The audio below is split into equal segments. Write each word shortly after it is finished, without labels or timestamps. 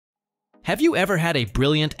Have you ever had a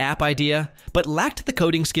brilliant app idea, but lacked the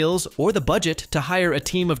coding skills or the budget to hire a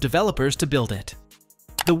team of developers to build it?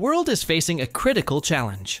 The world is facing a critical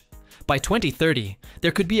challenge. By 2030,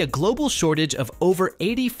 there could be a global shortage of over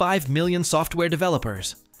 85 million software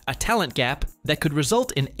developers, a talent gap that could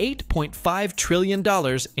result in $8.5 trillion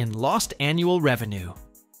in lost annual revenue.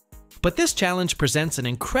 But this challenge presents an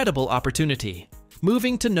incredible opportunity: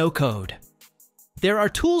 moving to no code. There are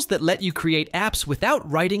tools that let you create apps without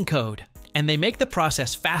writing code, and they make the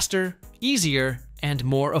process faster, easier, and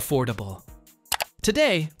more affordable.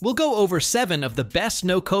 Today, we'll go over 7 of the best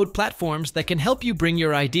no-code platforms that can help you bring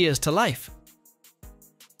your ideas to life.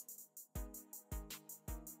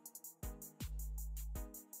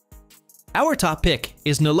 Our top pick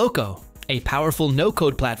is Noloco, a powerful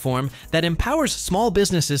no-code platform that empowers small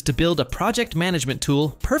businesses to build a project management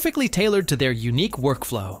tool perfectly tailored to their unique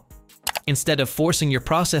workflow. Instead of forcing your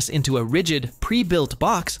process into a rigid, pre-built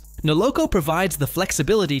box, Noloco provides the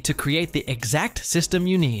flexibility to create the exact system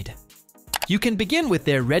you need. You can begin with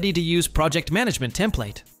their ready-to-use project management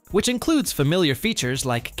template, which includes familiar features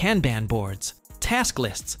like Kanban boards, task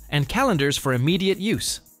lists, and calendars for immediate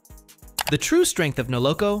use. The true strength of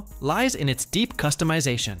Noloco lies in its deep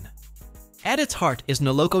customization. At its heart is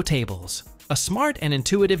Noloco Tables, a smart and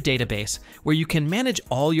intuitive database where you can manage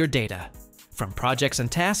all your data, from projects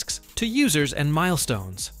and tasks to users and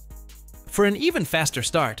milestones. For an even faster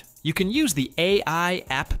start, you can use the AI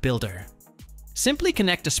App Builder. Simply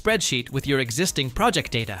connect a spreadsheet with your existing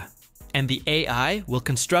project data, and the AI will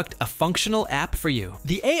construct a functional app for you.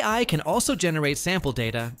 The AI can also generate sample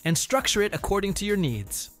data and structure it according to your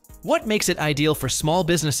needs. What makes it ideal for small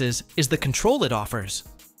businesses is the control it offers.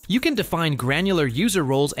 You can define granular user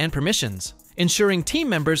roles and permissions, ensuring team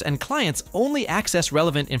members and clients only access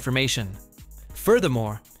relevant information.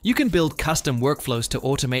 Furthermore, you can build custom workflows to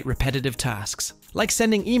automate repetitive tasks, like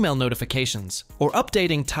sending email notifications or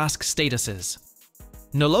updating task statuses.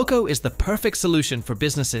 Noloco is the perfect solution for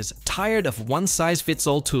businesses tired of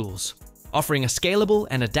one-size-fits-all tools, offering a scalable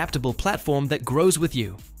and adaptable platform that grows with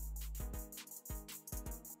you.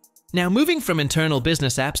 Now, moving from internal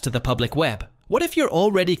business apps to the public web, what if you're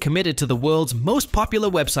already committed to the world's most popular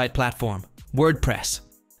website platform, WordPress?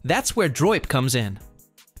 That's where Droip comes in.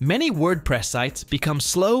 Many WordPress sites become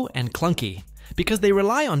slow and clunky because they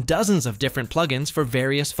rely on dozens of different plugins for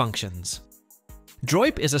various functions.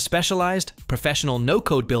 Droip is a specialized, professional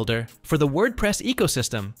no-code builder for the WordPress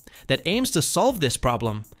ecosystem that aims to solve this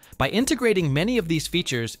problem by integrating many of these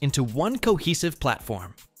features into one cohesive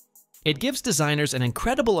platform. It gives designers an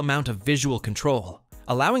incredible amount of visual control,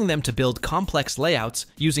 allowing them to build complex layouts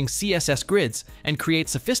using CSS grids and create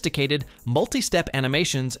sophisticated, multi-step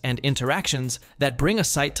animations and interactions that bring a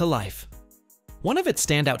site to life. One of its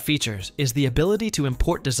standout features is the ability to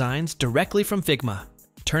import designs directly from Figma,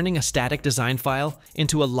 turning a static design file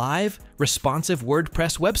into a live, responsive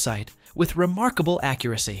WordPress website with remarkable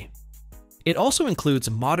accuracy. It also includes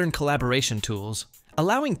modern collaboration tools,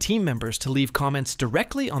 allowing team members to leave comments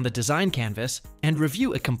directly on the design canvas and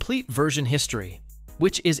review a complete version history,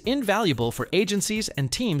 which is invaluable for agencies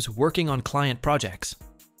and teams working on client projects.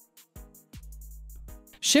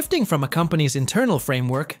 Shifting from a company's internal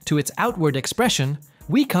framework to its outward expression,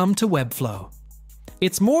 we come to Webflow.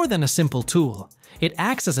 It's more than a simple tool. It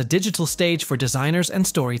acts as a digital stage for designers and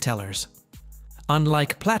storytellers.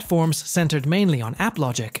 Unlike platforms centered mainly on app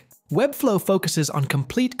logic, Webflow focuses on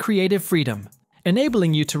complete creative freedom,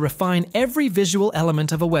 enabling you to refine every visual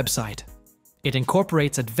element of a website. It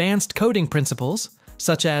incorporates advanced coding principles,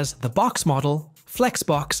 such as the box model,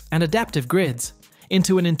 flexbox, and adaptive grids,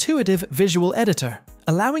 into an intuitive visual editor,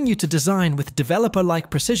 allowing you to design with developer-like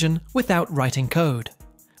precision without writing code.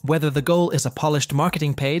 Whether the goal is a polished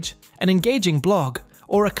marketing page, an engaging blog,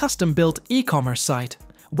 or a custom-built e-commerce site,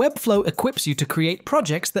 Webflow equips you to create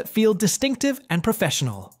projects that feel distinctive and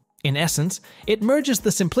professional. In essence, it merges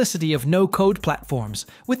the simplicity of no-code platforms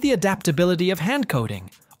with the adaptability of hand coding,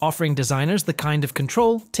 offering designers the kind of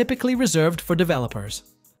control typically reserved for developers.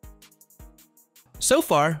 So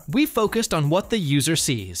far, we've focused on what the user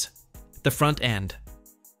sees, the front end.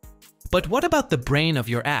 But what about the brain of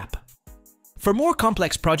your app? For more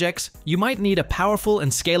complex projects, you might need a powerful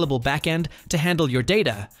and scalable backend to handle your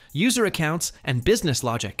data, user accounts, and business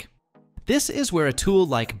logic. This is where a tool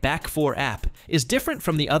like Back4App is different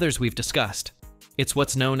from the others we've discussed. It's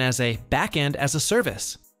what's known as a backend as a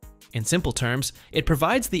service. In simple terms, it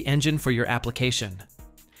provides the engine for your application.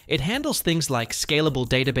 It handles things like scalable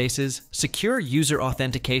databases, secure user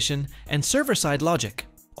authentication, and server-side logic,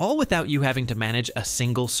 all without you having to manage a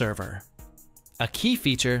single server. A key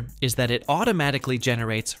feature is that it automatically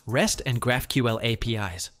generates REST and GraphQL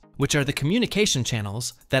APIs, which are the communication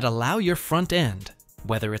channels that allow your front end,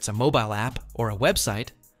 whether it's a mobile app or a website,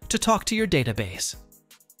 to talk to your database.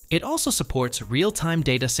 It also supports real-time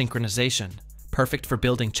data synchronization, perfect for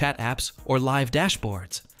building chat apps or live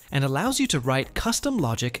dashboards, and allows you to write custom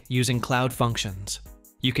logic using cloud functions.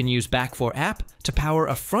 You can use Back4App to power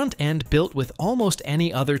a front end built with almost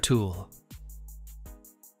any other tool.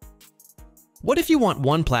 What if you want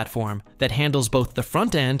one platform that handles both the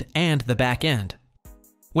front end and the back end?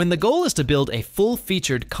 When the goal is to build a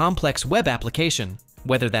full-featured complex web application,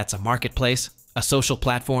 whether that's a marketplace, a social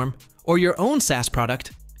platform, or your own SaaS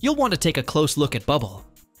product, you'll want to take a close look at Bubble.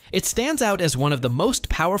 It stands out as one of the most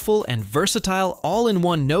powerful and versatile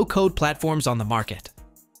all-in-one no-code platforms on the market.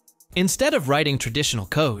 Instead of writing traditional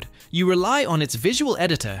code, you rely on its visual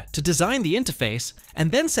editor to design the interface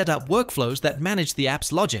and then set up workflows that manage the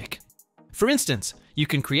app's logic. For instance, you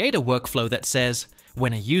can create a workflow that says,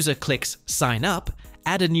 when a user clicks Sign Up,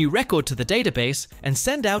 add a new record to the database and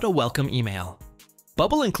send out a welcome email.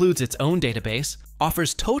 Bubble includes its own database,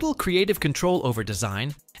 offers total creative control over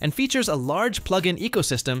design, and features a large plugin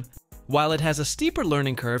ecosystem. While it has a steeper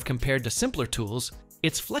learning curve compared to simpler tools,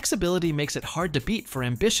 its flexibility makes it hard to beat for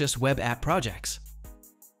ambitious web app projects.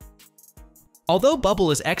 Although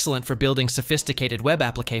Bubble is excellent for building sophisticated web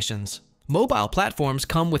applications, mobile platforms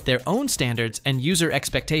come with their own standards and user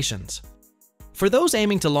expectations. For those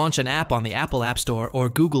aiming to launch an app on the Apple App Store or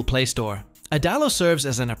Google Play Store, Adalo serves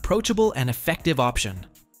as an approachable and effective option.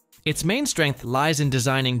 Its main strength lies in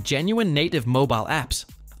designing genuine native mobile apps,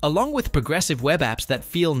 along with progressive web apps that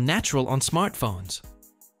feel natural on smartphones.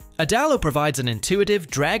 Adalo provides an intuitive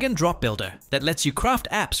drag-and-drop builder that lets you craft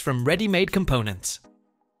apps from ready-made components.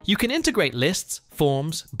 You can integrate lists,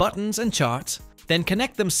 forms, buttons, and charts, then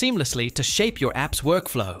connect them seamlessly to shape your app's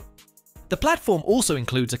workflow. The platform also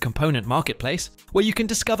includes a component marketplace where you can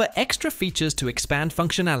discover extra features to expand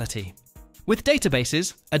functionality. With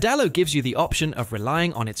databases, Adalo gives you the option of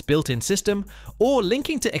relying on its built-in system or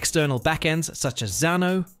linking to external backends such as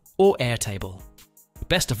Xano or Airtable.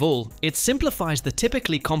 Best of all, it simplifies the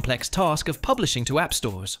typically complex task of publishing to app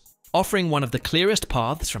stores, offering one of the clearest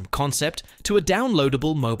paths from concept to a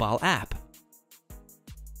downloadable mobile app.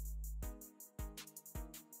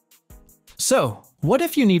 So, what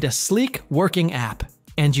if you need a sleek, working app,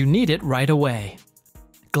 and you need it right away?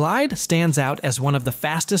 Glide stands out as one of the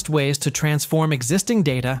fastest ways to transform existing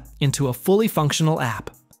data into a fully functional app.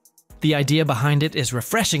 The idea behind it is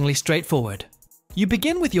refreshingly straightforward. You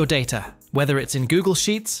begin with your data, whether it's in Google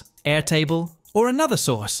Sheets, Airtable, or another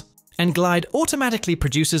source, and Glide automatically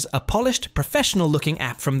produces a polished, professional-looking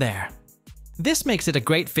app from there. This makes it a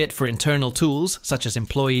great fit for internal tools such as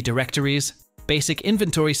employee directories, basic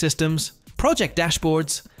inventory systems, project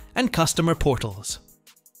dashboards, and customer portals.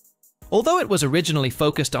 Although it was originally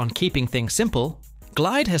focused on keeping things simple,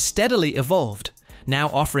 Glide has steadily evolved, now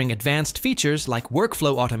offering advanced features like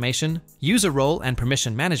workflow automation, user role and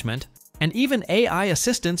permission management, and even AI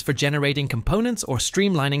assistance for generating components or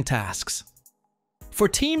streamlining tasks. For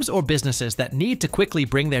teams or businesses that need to quickly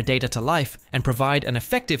bring their data to life and provide an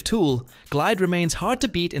effective tool, Glide remains hard to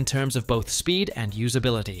beat in terms of both speed and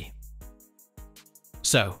usability.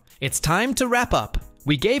 So, it's time to wrap up.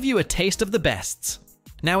 We gave you a taste of the bests.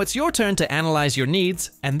 Now it's your turn to analyze your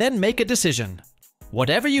needs and then make a decision.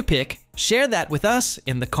 Whatever you pick, share that with us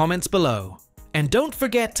in the comments below. And don't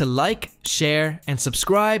forget to like, share, and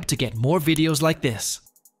subscribe to get more videos like this.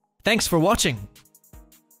 Thanks for watching.